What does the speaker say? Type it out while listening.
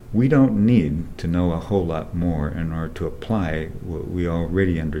we don't need to know a whole lot more in order to apply what we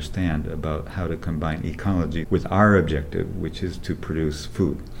already understand about how to combine ecology with our objective, which is to produce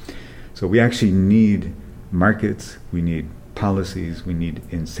food. So we actually need markets, we need policies, we need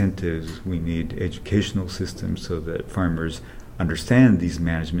incentives, we need educational systems so that farmers understand these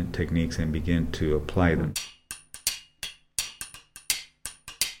management techniques and begin to apply them.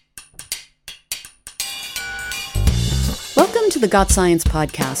 Welcome to the Got Science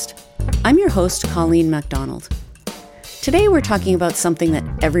podcast. I'm your host, Colleen MacDonald. Today we're talking about something that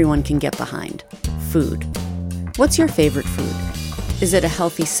everyone can get behind, food. What's your favorite food? Is it a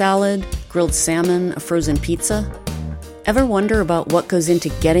healthy salad, grilled salmon, a frozen pizza? Ever wonder about what goes into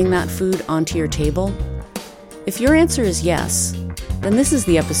getting that food onto your table? If your answer is yes, then this is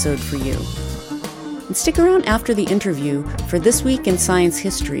the episode for you. And stick around after the interview for This Week in Science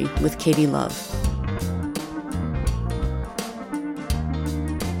History with Katie Love.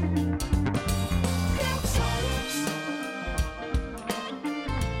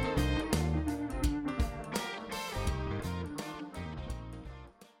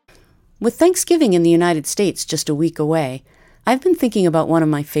 With Thanksgiving in the United States just a week away, I've been thinking about one of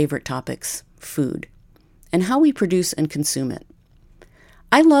my favorite topics, food, and how we produce and consume it.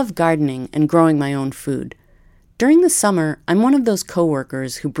 I love gardening and growing my own food. During the summer, I'm one of those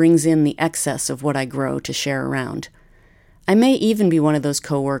coworkers who brings in the excess of what I grow to share around. I may even be one of those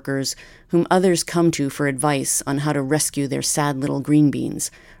coworkers whom others come to for advice on how to rescue their sad little green beans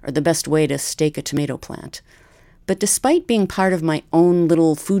or the best way to stake a tomato plant. But despite being part of my own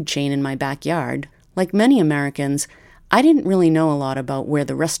little food chain in my backyard, like many Americans, I didn't really know a lot about where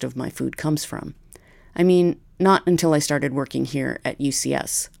the rest of my food comes from. I mean, not until I started working here at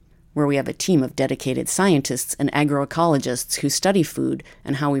UCS, where we have a team of dedicated scientists and agroecologists who study food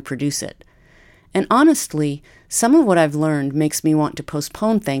and how we produce it. And honestly, some of what I've learned makes me want to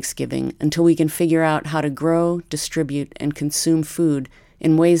postpone Thanksgiving until we can figure out how to grow, distribute, and consume food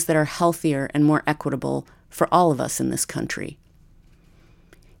in ways that are healthier and more equitable for all of us in this country.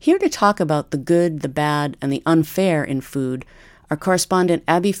 Here to talk about the good, the bad, and the unfair in food are correspondent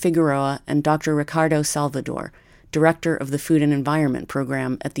Abby Figueroa and Dr. Ricardo Salvador, director of the Food and Environment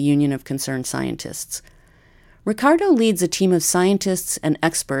Program at the Union of Concerned Scientists. Ricardo leads a team of scientists and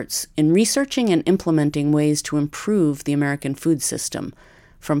experts in researching and implementing ways to improve the American food system,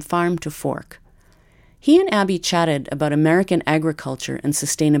 from farm to fork. He and Abby chatted about American agriculture and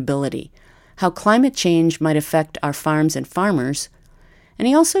sustainability, how climate change might affect our farms and farmers, and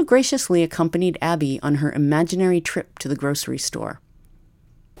he also graciously accompanied Abby on her imaginary trip to the grocery store.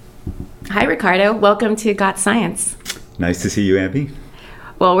 Hi, Ricardo. Welcome to Got Science. Nice to see you, Abby.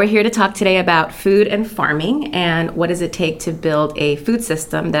 Well, we're here to talk today about food and farming and what does it take to build a food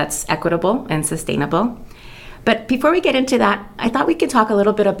system that's equitable and sustainable. But before we get into that, I thought we could talk a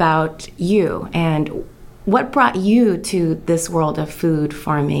little bit about you and what brought you to this world of food,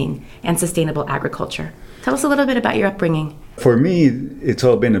 farming, and sustainable agriculture. Tell us a little bit about your upbringing. For me, it's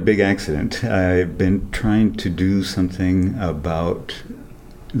all been a big accident. I've been trying to do something about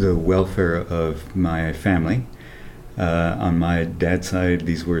the welfare of my family. On my dad's side,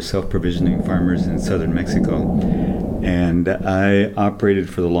 these were self-provisioning farmers in southern Mexico. And I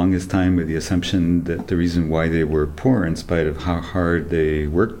operated for the longest time with the assumption that the reason why they were poor, in spite of how hard they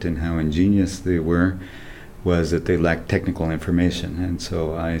worked and how ingenious they were, was that they lacked technical information. And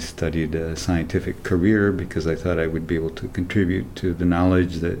so I studied a scientific career because I thought I would be able to contribute to the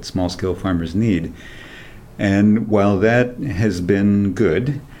knowledge that small-scale farmers need. And while that has been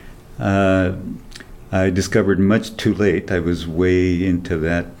good, I discovered much too late, I was way into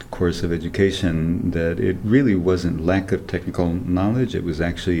that course of education, that it really wasn't lack of technical knowledge, it was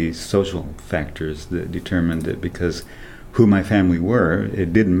actually social factors that determined it, because who my family were,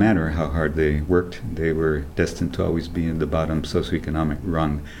 it didn't matter how hard they worked. They were destined to always be in the bottom socioeconomic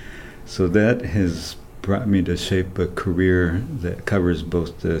rung. So that has brought me to shape a career that covers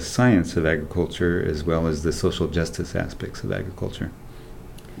both the science of agriculture as well as the social justice aspects of agriculture.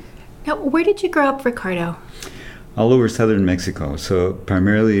 Now, where did you grow up, Ricardo? All over southern Mexico, so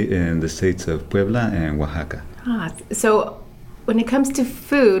primarily in the states of Puebla and Oaxaca. So when it comes to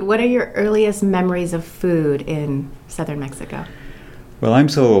food, what are your earliest memories of food in southern Mexico? Well, I'm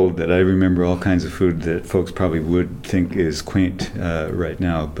so old that I remember all kinds of food that folks probably would think is quaint right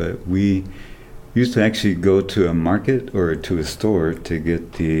now, but we used to actually go to a market or to a store to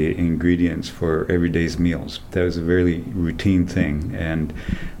get the ingredients for everyday's meals. That was a very routine thing, and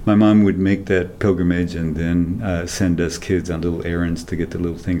my mom would make that pilgrimage and then send us kids on little errands to get the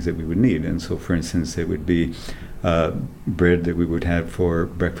little things that we would need. And so, for instance, it would be bread that we would have for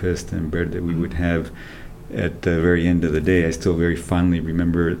breakfast and bread that we would have at the very end of the day, I still very fondly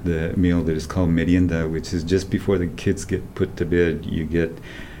remember the meal that is called merienda, which is just before the kids get put to bed. You get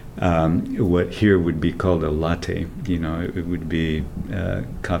what here would be called a latte. It would be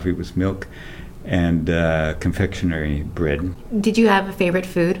coffee with milk and confectionery bread. Did you have a favorite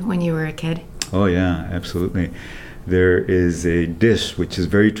food when you were a kid? Oh yeah, absolutely. There is a dish which is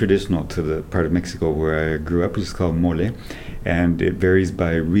very traditional to the part of Mexico where I grew up, which is called mole, and it varies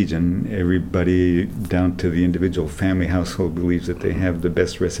by region. Everybody down to the individual family household believes that they have the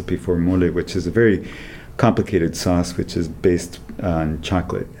best recipe for mole, which is a very complicated sauce which is based on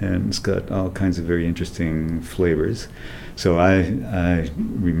chocolate, and it's got all kinds of very interesting flavors. So I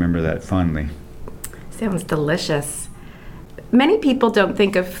remember that fondly. Sounds delicious. Many people don't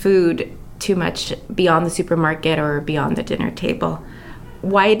think of food too much beyond the supermarket or beyond the dinner table.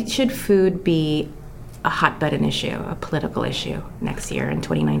 Why should food be a hot button issue, a political issue next year in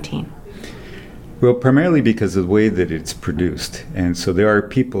 2019? Well, primarily because of the way that it's produced. And so there are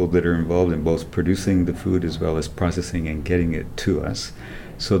people that are involved in both producing the food as well as processing and getting it to us.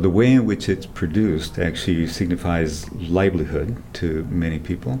 So the way in which it's produced actually signifies livelihood to many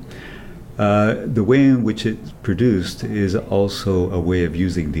people. The way in which it's produced is also a way of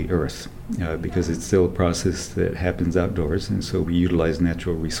using the earth, because it's still a process that happens outdoors, and so we utilize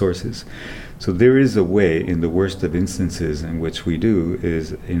natural resources. So there is a way, in the worst of instances, in which we do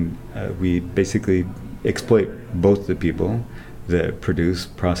is we basically exploit both the people that produce,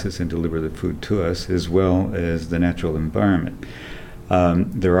 process, and deliver the food to us, as well as the natural environment.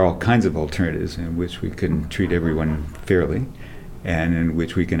 There are all kinds of alternatives in which we can treat everyone fairly, and in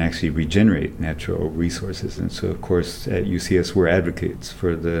which we can actually regenerate natural resources. And so, of course, at UCS, we're advocates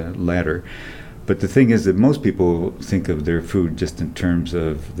for the latter. But the thing is that most people think of their food just in terms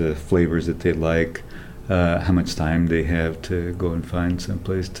of the flavors that they like, how much time they have to go and find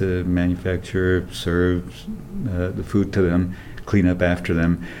someplace to manufacture, serve the food to them, clean up after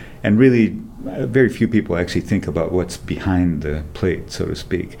them. And really, very few people actually think about what's behind the plate, so to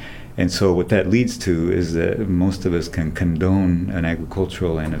speak. And so what that leads to is that most of us can condone an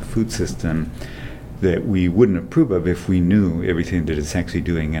agricultural and a food system that we wouldn't approve of if we knew everything that it's actually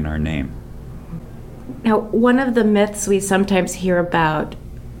doing in our name. Now, one of the myths we sometimes hear about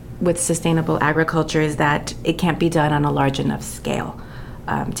with sustainable agriculture is that it can't be done on a large enough scale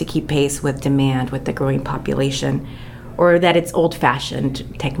to keep pace with demand, with the growing population, or that it's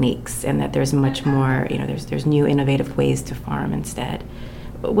old-fashioned techniques and that there's much more, there's new innovative ways to farm instead.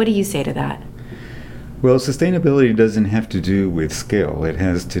 What do you say to that? Well, sustainability doesn't have to do with scale. It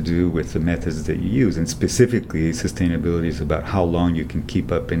has to do with the methods that you use. And specifically, sustainability is about how long you can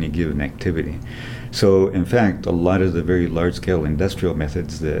keep up any given activity. So, in fact, a lot of the very large-scale industrial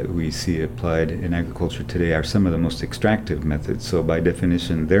methods that we see applied in agriculture today are some of the most extractive methods. So, by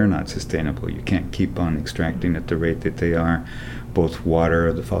definition, they're not sustainable. You can't keep on extracting at the rate that they are. Both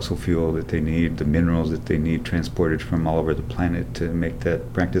water, the fossil fuel that they need, the minerals that they need transported from all over the planet to make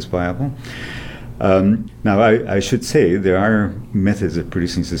that practice viable. Now, I should say there are methods of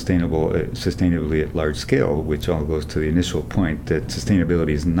producing sustainably at large scale, which all goes to the initial point that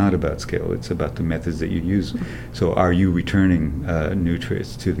sustainability is not about scale. It's about the methods that you use. So are you returning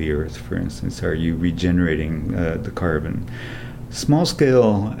nutrients to the earth, for instance? Are you regenerating the carbon?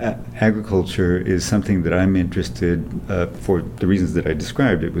 Small-scale agriculture is something that I'm interested for the reasons that I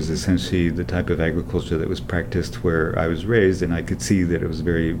described. It was essentially the type of agriculture that was practiced where I was raised, and I could see that it was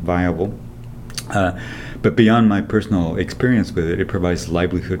very viable. But beyond my personal experience with it, it provides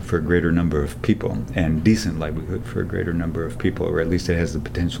livelihood for a greater number of people, and decent livelihood for a greater number of people, or at least it has the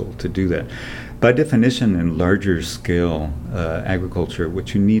potential to do that. By definition, in larger scale agriculture,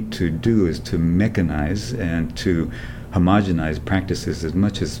 what you need to do is to mechanize and to homogenize practices as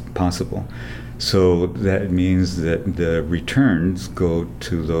much as possible. So that means that the returns go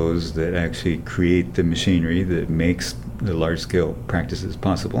to those that actually create the machinery that makes the large-scale practices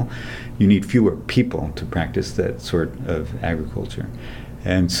possible. You need fewer people to practice that sort of agriculture.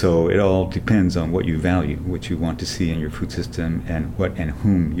 And so it all depends on what you value, what you want to see in your food system, and what and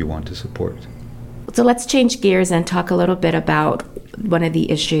whom you want to support. So let's change gears and talk a little bit about one of the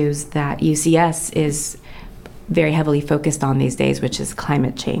issues that UCS is very heavily focused on these days, which is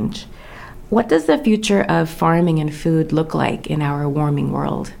climate change. What does the future of farming and food look like in our warming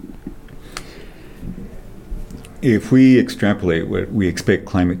world? If we extrapolate what we expect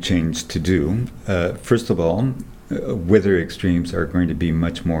climate change to do, first of all, weather extremes are going to be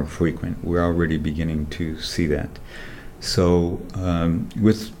much more frequent. We're already beginning to see that. So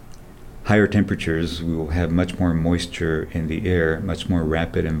with higher temperatures, we will have much more moisture in the air, much more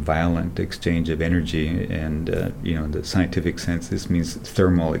rapid and violent exchange of energy. And, in the scientific sense, this means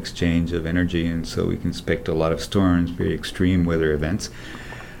thermal exchange of energy. And so we can expect a lot of storms, very extreme weather events.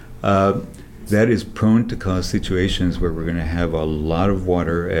 That is prone to cause situations where we're going to have a lot of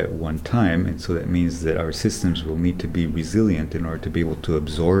water at one time. And so that means that our systems will need to be resilient in order to be able to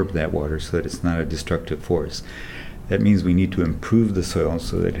absorb that water so that it's not a destructive force. That means we need to improve the soil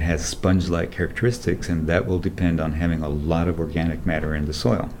so that it has sponge-like characteristics, and that will depend on having a lot of organic matter in the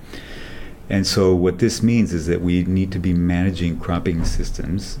soil. And so what this means is that we need to be managing cropping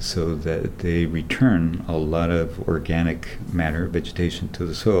systems so that they return a lot of organic matter, vegetation, to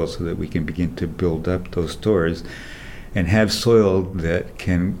the soil so that we can begin to build up those stores and have soil that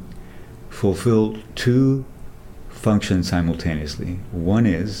can fulfill two functions simultaneously. One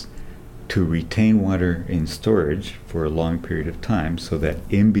is to retain water in storage for a long period of time so that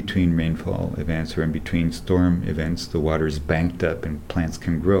in between rainfall events or in between storm events, the water is banked up and plants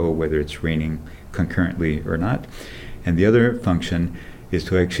can grow, whether it's raining concurrently or not. And the other function is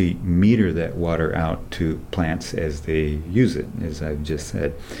to actually meter that water out to plants as they use it, as I've just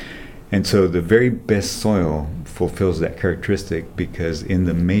said. And so the very best soil fulfills that characteristic because in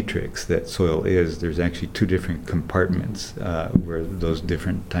the matrix that soil is, there's actually two different compartments where those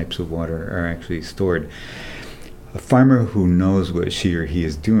different types of water are actually stored. A farmer who knows what she or he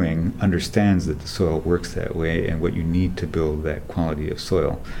is doing understands that the soil works that way and what you need to build that quality of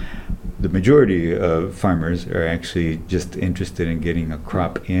soil. The majority of farmers are actually just interested in getting a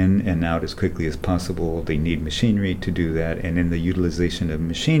crop in and out as quickly as possible. They need machinery to do that, and in the utilization of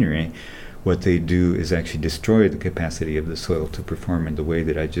machinery, what they do is actually destroy the capacity of the soil to perform in the way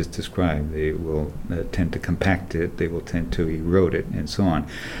that I just described. They will tend to compact it, they will tend to erode it, and so on.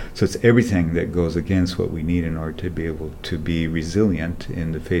 So it's everything that goes against what we need in order to be able to be resilient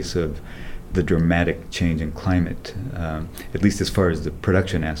in the face of the dramatic change in climate, at least as far as the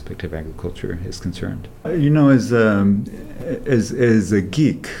production aspect of agriculture is concerned. As a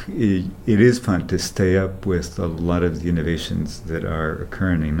geek, it is fun to stay up with a lot of the innovations that are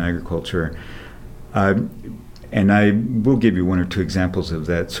occurring in agriculture. And I will give you one or two examples of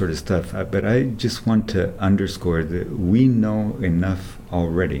that sort of stuff, but I just want to underscore that we know enough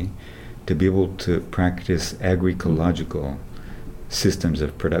already to be able to practice agroecological systems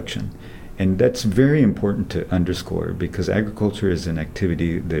of production. And that's very important to underscore because agriculture is an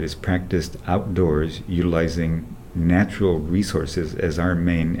activity that is practiced outdoors utilizing natural resources as our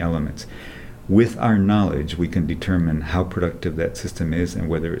main elements. With our knowledge, we can determine how productive that system is and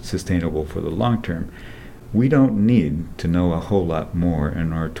whether it's sustainable for the long term. We don't need to know a whole lot more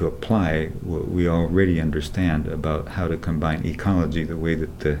in order to apply what we already understand about how to combine ecology, the way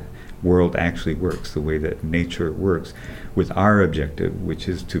that the world actually works, the way that nature works, with our objective, which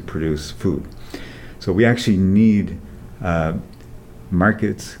is to produce food. So we actually need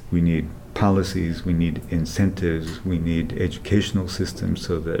markets, we need policies, we need incentives, we need educational systems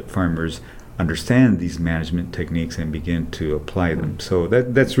so that farmers understand these management techniques and begin to apply them. So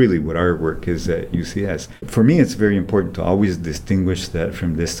that's really what our work is at UCS. For me, it's very important to always distinguish that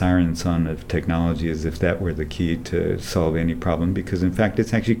from this siren song of technology as if that were the key to solve any problem, because in fact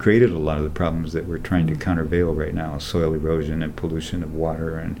it's actually created a lot of the problems that we're trying to countervail right now: soil erosion and pollution of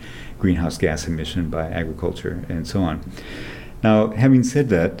water and greenhouse gas emission by agriculture and so on. Now, having said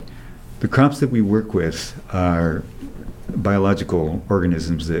that, the crops that we work with are biological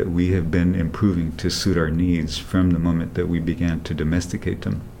organisms that we have been improving to suit our needs from the moment that we began to domesticate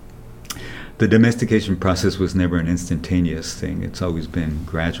them. The domestication process was never an instantaneous thing. It's always been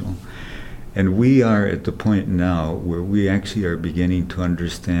gradual. And we are at the point now where we actually are beginning to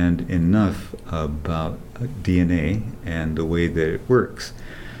understand enough about DNA and the way that it works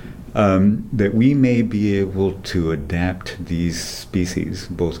that we may be able to adapt these species,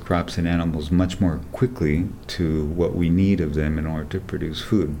 both crops and animals, much more quickly to what we need of them in order to produce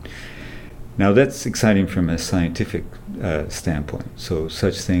food. Now that's exciting from a scientific standpoint. So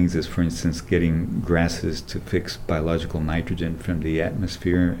such things as, for instance, getting grasses to fix biological nitrogen from the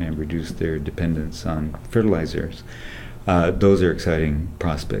atmosphere and reduce their dependence on fertilizers. Those are exciting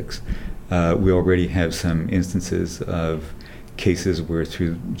prospects. We already have some instances of cases where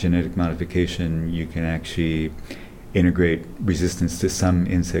through genetic modification you can actually integrate resistance to some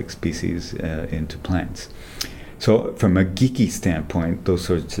insect species into plants. So from a geeky standpoint, those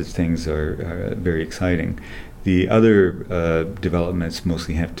sorts of things are very exciting. The other developments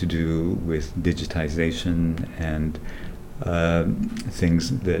mostly have to do with digitization and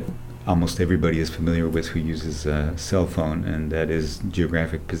things that almost everybody is familiar with who uses a cell phone, and that is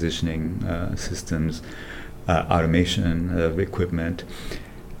geographic positioning systems, automation of equipment.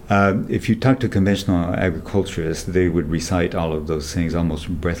 If you talk to conventional agriculturists, they would recite all of those things almost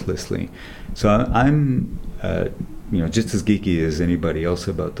breathlessly. So I'm just as geeky as anybody else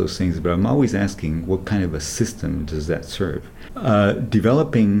about those things, but I'm always asking, what kind of a system does that serve?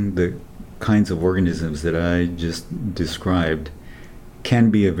 Developing the kinds of organisms that I just described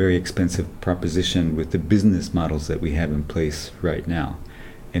can be a very expensive proposition with the business models that we have in place right now.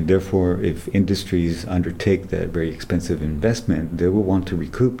 And therefore, if industries undertake that very expensive investment, they will want to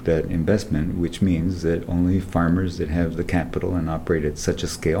recoup that investment, which means that only farmers that have the capital and operate at such a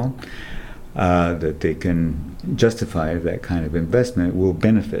scale that they can justify that kind of investment will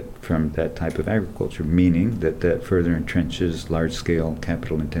benefit from that type of agriculture, meaning that further entrenches large-scale,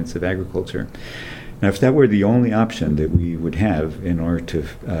 capital-intensive agriculture. Now, if that were the only option that we would have in order to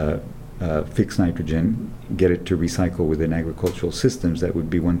fix nitrogen, get it to recycle within agricultural systems, that would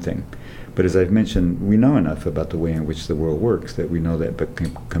be one thing. But as I've mentioned, we know enough about the way in which the world works that we know that by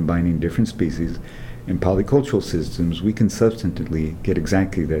combining different species in polycultural systems, we can substantively get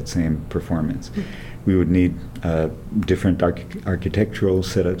exactly that same performance. We would need different architectural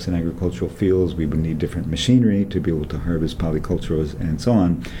setups in agricultural fields. We would need different machinery to be able to harvest polyculturals and so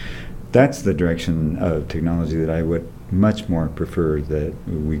on. That's the direction of technology that I would much more prefer that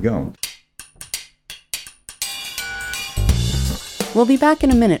we go. We'll be back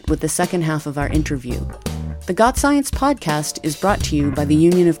in a minute with the second half of our interview. The Got Science podcast is brought to you by the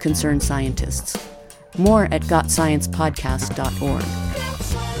Union of Concerned Scientists. More at gotsciencepodcast.org.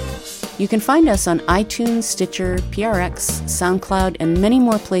 You can find us on iTunes, Stitcher, PRX, SoundCloud, and many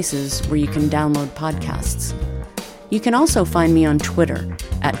more places where you can download podcasts. You can also find me on Twitter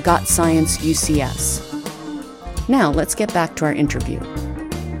at GotScienceUCS. Now let's get back to our interview.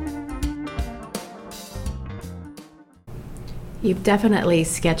 You've definitely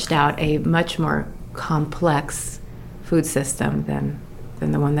sketched out a much more complex food system than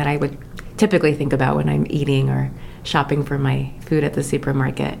the one that I would typically think about when I'm eating or shopping for my food at the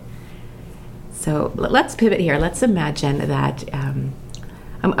supermarket. So let's pivot here. Let's imagine that I'm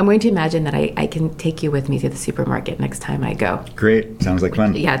going to imagine that I can take you with me to the supermarket next time I go. Great. Sounds like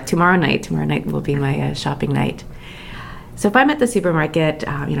fun. Yeah, tomorrow night will be my shopping night. So if I'm at the supermarket,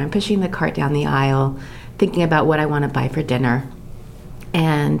 I'm pushing the cart down the aisle, thinking about what I want to buy for dinner.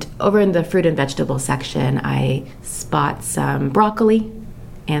 And over in the fruit and vegetable section, I spot some broccoli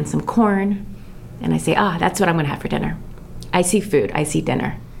and some corn. And I say, that's what I'm going to have for dinner. I see food. I see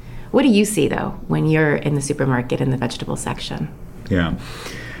dinner. What do you see, though, when you're in the supermarket in the vegetable section? Yeah.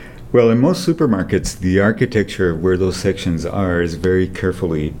 Well, in most supermarkets, the architecture of where those sections are is very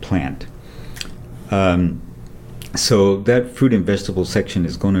carefully planned. So that fruit and vegetable section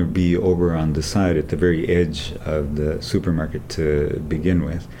is going to be over on the side at the very edge of the supermarket to begin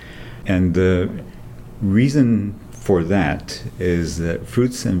with. And the reason for that is that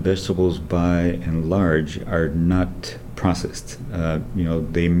fruits and vegetables by and large are not processed.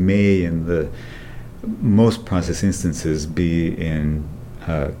 They may, in the most processed instances, be in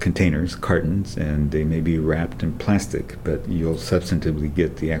containers, cartons, and they may be wrapped in plastic, but you'll substantively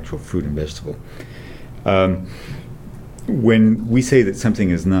get the actual fruit and vegetable. When we say that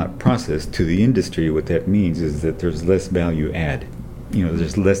something is not processed to the industry, what that means is that there's less value add.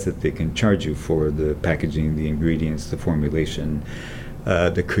 There's less that they can charge you for the packaging, the ingredients, the formulation,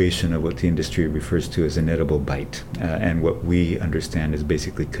 the creation of what the industry refers to as an edible bite, and what we understand is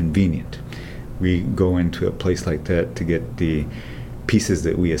basically convenient. We go into a place like that to get the pieces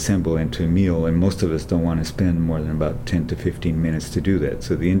that we assemble into a meal, and most of us don't want to spend more than about 10 to 15 minutes to do that.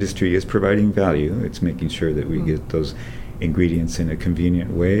 So the industry is providing value. It's making sure that we get those ingredients in a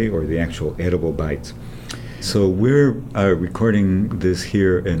convenient way, or the actual edible bites. So we're recording this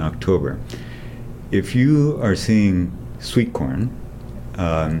here in October. If you are seeing sweet corn,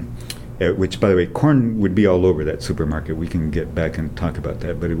 which, by the way, corn would be all over that supermarket. We can get back and talk about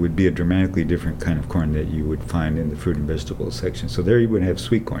that, but it would be a dramatically different kind of corn that you would find in the fruit and vegetables section. So there you would have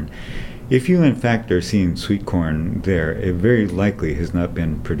sweet corn. If you, in fact, are seeing sweet corn there, it very likely has not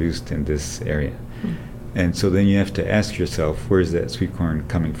been produced in this area. And so then you have to ask yourself, where's that sweet corn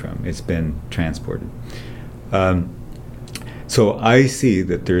coming from? It's been transported. So I see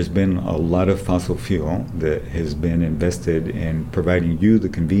that there's been a lot of fossil fuel that has been invested in providing you the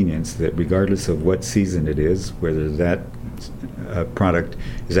convenience that regardless of what season it is, whether that product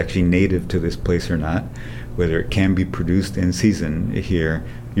is actually native to this place or not, whether it can be produced in season here,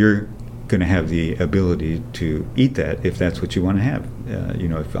 you're going to have the ability to eat that if that's what you want to have.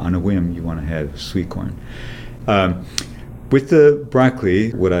 If on a whim you want to have sweet corn. With the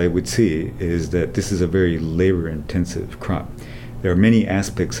broccoli, what I would see is that this is a very labor-intensive crop. there are many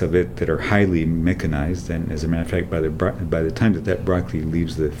aspects of it that are highly mechanized, and as a matter of fact, by the time that broccoli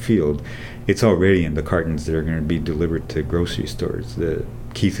leaves the field, it's already in the cartons that are going to be delivered to grocery stores. The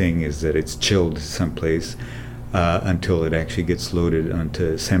key thing is that it's chilled someplace until it actually gets loaded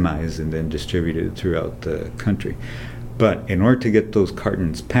onto semis and then distributed throughout the country. But in order to get those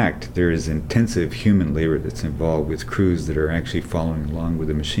cartons packed, there is intensive human labor that's involved with crews that are actually following along with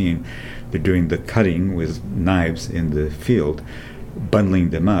the machine. They're doing the cutting with knives in the field,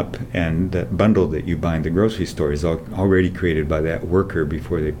 bundling them up, and that bundle that you buy in the grocery store is already created by that worker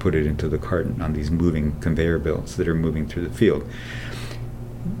before they put it into the carton on these moving conveyor belts that are moving through the field.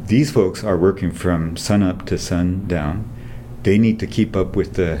 These folks are working from sun up to sun down. They need to keep up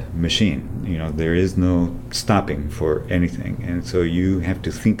with the machine. There is no stopping for anything. And so you have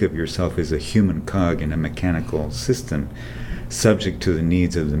to think of yourself as a human cog in a mechanical system subject to the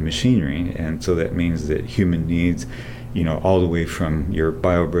needs of the machinery. And so that means that human needs, all the way from your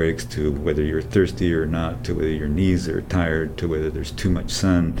bio breaks to whether you're thirsty or not, to whether your knees are tired, to whether there's too much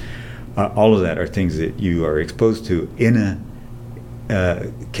sun, all of that are things that you are exposed to in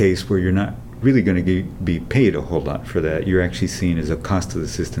a case where you're not really going to be paid a whole lot for that. You're actually seen as a cost of the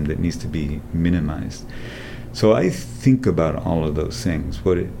system that needs to be minimized. So I think about all of those things,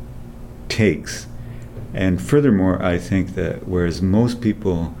 what it takes. And furthermore, I think that whereas most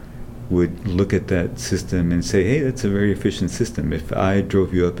people would look at that system and say, hey, that's a very efficient system. If I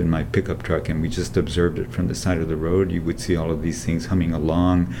drove you up in my pickup truck and we just observed it from the side of the road, you would see all of these things humming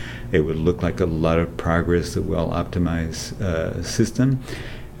along. It would look like a lot of progress, a well-optimized system.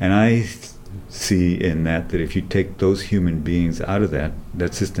 And I see in that if you take those human beings out of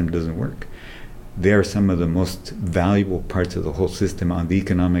that system doesn't work. They are some of the most valuable parts of the whole system on the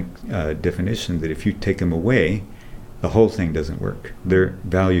economic definition, that if you take them away, the whole thing doesn't work. Their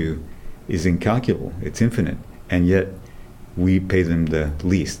value is incalculable, it's infinite, and yet we pay them the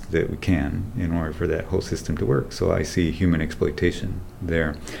least that we can in order for that whole system to work. So I see human exploitation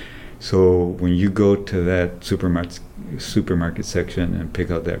there. So when you go to that supermarket section and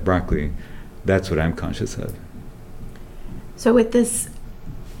pick out that broccoli, that's what I'm conscious of. So with this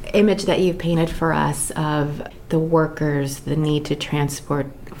image that you've painted for us of the workers, the need to transport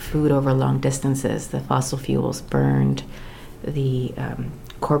food over long distances, the fossil fuels burned, the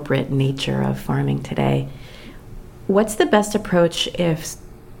corporate nature of farming today, what's the best approach if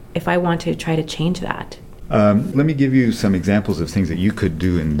I want to try to change that? Let me give you some examples of things that you could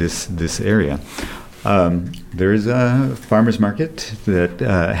do in this area. There's a farmer's market that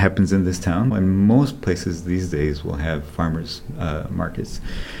happens in this town, and most places these days will have farmers markets.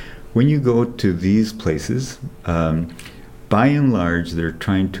 When you go to these places, by and large, they're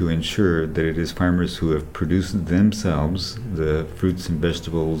trying to ensure that it is farmers who have produced themselves the fruits and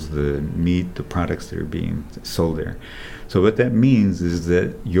vegetables, the meat, the products that are being sold there. So what that means is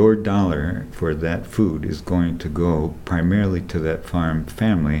that your dollar for that food is going to go primarily to that farm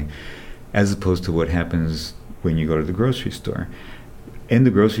family, as opposed to what happens when you go to the grocery store. In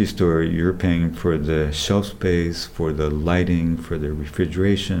the grocery store, you're paying for the shelf space, for the lighting, for the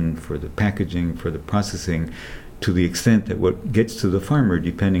refrigeration, for the packaging, for the processing, to the extent that what gets to the farmer,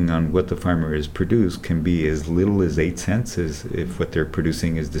 depending on what the farmer has produced, can be as little as 8 cents, as if what they're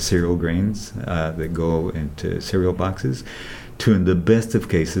producing is the cereal grains that go into cereal boxes, to, in the best of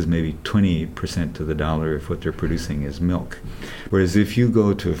cases, maybe 20% to the dollar if what they're producing is milk. Whereas if you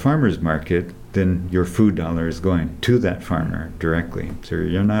go to a farmer's market, then your food dollar is going to that farmer directly. So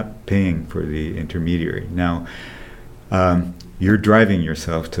you're not paying for the intermediary. Now, you're driving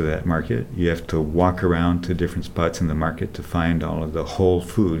yourself to that market. You have to walk around to different spots in the market to find all of the whole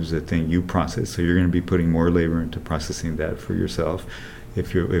foods that then you process. So you're going to be putting more labor into processing that for yourself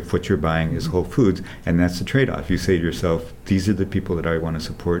if what you're buying is whole foods, and that's the trade-off. You say to yourself, these are the people that I want to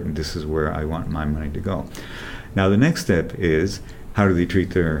support, and this is where I want my money to go. Now the next step is, how do they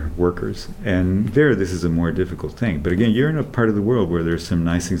treat their workers? And this is a more difficult thing. But again, you're in a part of the world where there's some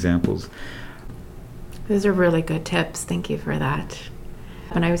nice examples. Those are really good tips. Thank you for that.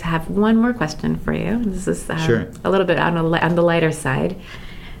 And I have one more question for you. This is Sure. a little bit on the lighter side.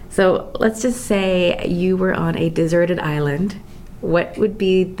 So let's just say you were on a deserted island. What would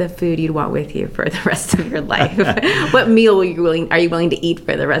be the food you'd want with you for the rest of your life? What meal are you willing to eat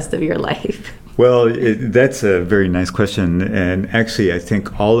for the rest of your life? Well, that's a very nice question. And actually, I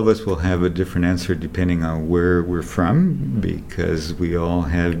think all of us will have a different answer depending on where we're from, because we all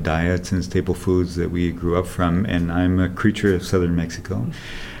have diets and staple foods that we grew up from. And I'm a creature of southern Mexico.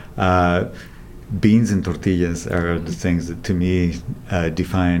 Beans and tortillas are the things that, to me,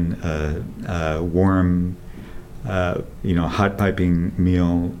 define a warm, hot piping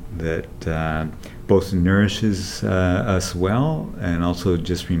meal that both nourishes us well and also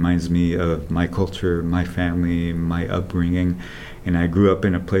just reminds me of my culture, my family, my upbringing. And I grew up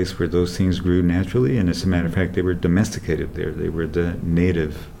in a place where those things grew naturally, and as a matter of fact, they were domesticated there. They were the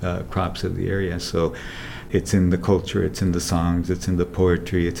native crops of the area. So it's in the culture, it's in the songs, it's in the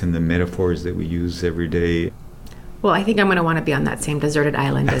poetry, it's in the metaphors that we use every day. Well, I think I'm going to want to be on that same deserted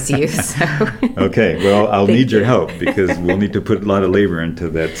island as you. So. Okay, well, I'll need you. your help because we'll need to put a lot of labor into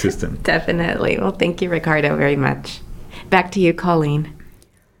that system. Definitely. Well, thank you, Ricardo, very much. Back to you, Colleen.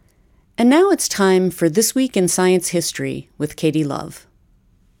 And now it's time for This Week in Science History with Katie Love.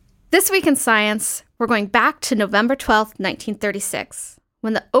 This week in science, we're going back to November 12th, 1936,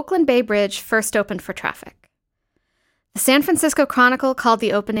 when the Oakland Bay Bridge first opened for traffic. The San Francisco Chronicle called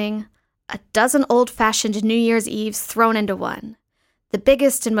the opening a dozen old-fashioned New Year's Eves thrown into one, the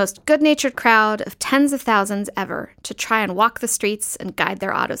biggest and most good-natured crowd of tens of thousands ever to try and walk the streets and guide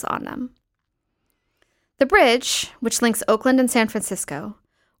their autos on them. The bridge, which links Oakland and San Francisco,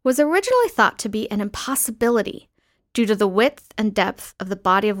 was originally thought to be an impossibility due to the width and depth of the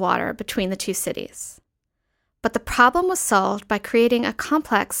body of water between the two cities. But the problem was solved by creating a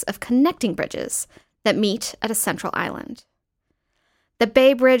complex of connecting bridges that meet at a central island. The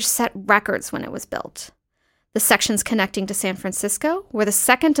Bay Bridge set records when it was built. The sections connecting to San Francisco were the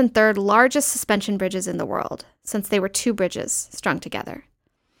second and third largest suspension bridges in the world, since they were two bridges strung together.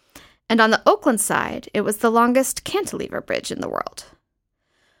 And on the Oakland side, it was the longest cantilever bridge in the world.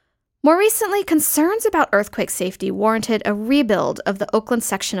 More recently, concerns about earthquake safety warranted a rebuild of the Oakland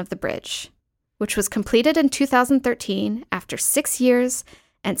section of the bridge, which was completed in 2013 after 6 years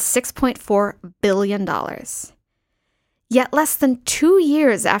and $6.4 billion. Yet less than 2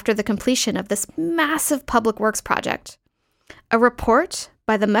 years after the completion of this massive public works project, a report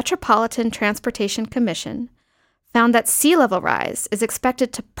by the Metropolitan Transportation Commission found that sea level rise is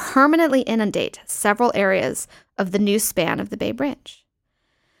expected to permanently inundate several areas of the new span of the Bay Bridge.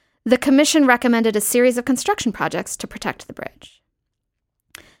 The commission recommended a series of construction projects to protect the bridge.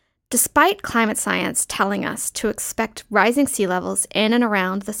 Despite climate science telling us to expect rising sea levels in and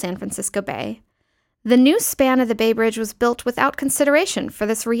around the San Francisco Bay, the new span of the Bay Bridge was built without consideration for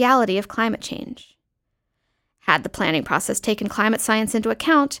this reality of climate change. Had the planning process taken climate science into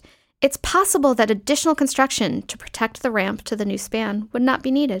account, it's possible that additional construction to protect the ramp to the new span would not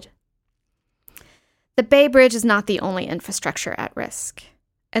be needed. The Bay Bridge is not the only infrastructure at risk,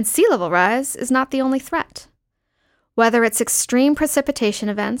 and sea level rise is not the only threat. Whether it's extreme precipitation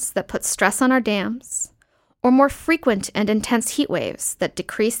events that put stress on our dams, or more frequent and intense heat waves that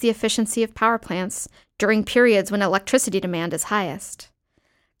decrease the efficiency of power plants during periods when electricity demand is highest,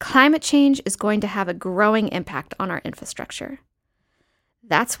 climate change is going to have a growing impact on our infrastructure.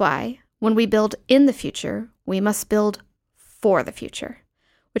 That's why, when we build in the future, we must build for the future,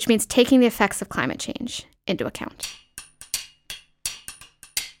 which means taking the effects of climate change into account.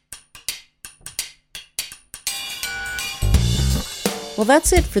 Well,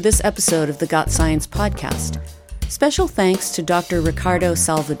 that's it for this episode of the Got Science podcast. Special thanks to Dr. Ricardo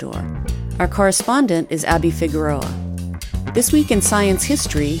Salvador. Our correspondent is Abby Figueroa. This Week in Science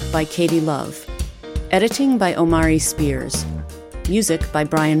History by Katie Love. Editing by Omari Spears. Music by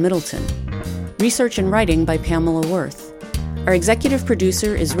Brian Middleton. Research and writing by Pamela Worth. Our executive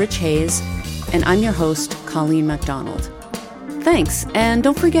producer is Rich Hayes, and I'm your host, Colleen MacDonald. Thanks, and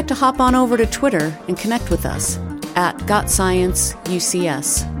don't forget to hop on over to Twitter and connect with us at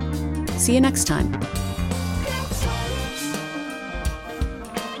GotScienceUCS. See you next time.